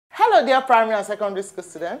Hello dear primary and secondary school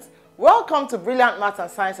students. Welcome to Brilliant Maths and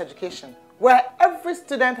Science Education, where every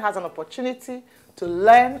student has an opportunity to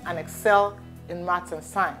learn and excel in maths and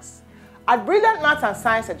science. At Brilliant Maths and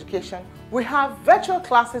Science Education, we have virtual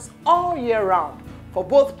classes all year round for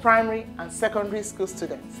both primary and secondary school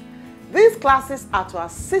students. These classes are to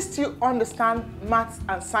assist you understand maths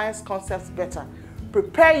and science concepts better,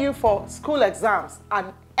 prepare you for school exams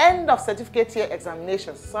and end of certificate year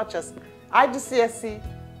examinations such as IGCSE,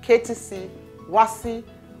 KTC, WASSCE,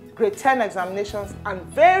 Grade 10 examinations, and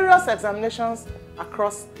various examinations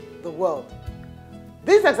across the world.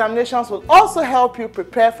 These examinations will also help you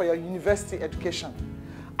prepare for your university education.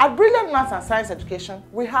 At Brilliant Maths and Science Education,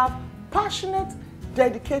 we have passionate,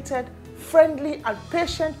 dedicated, friendly, and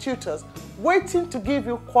patient tutors waiting to give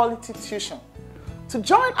you quality tuition. To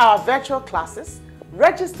join our virtual classes,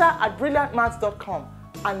 register at brilliantmaths.com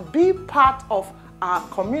and be part of our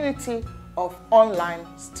community of online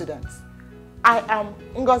students. I am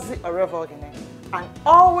Ngozi Orevaoghene, and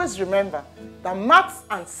always remember that maths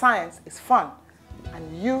and science is fun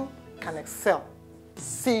and you can excel.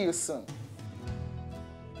 See you soon.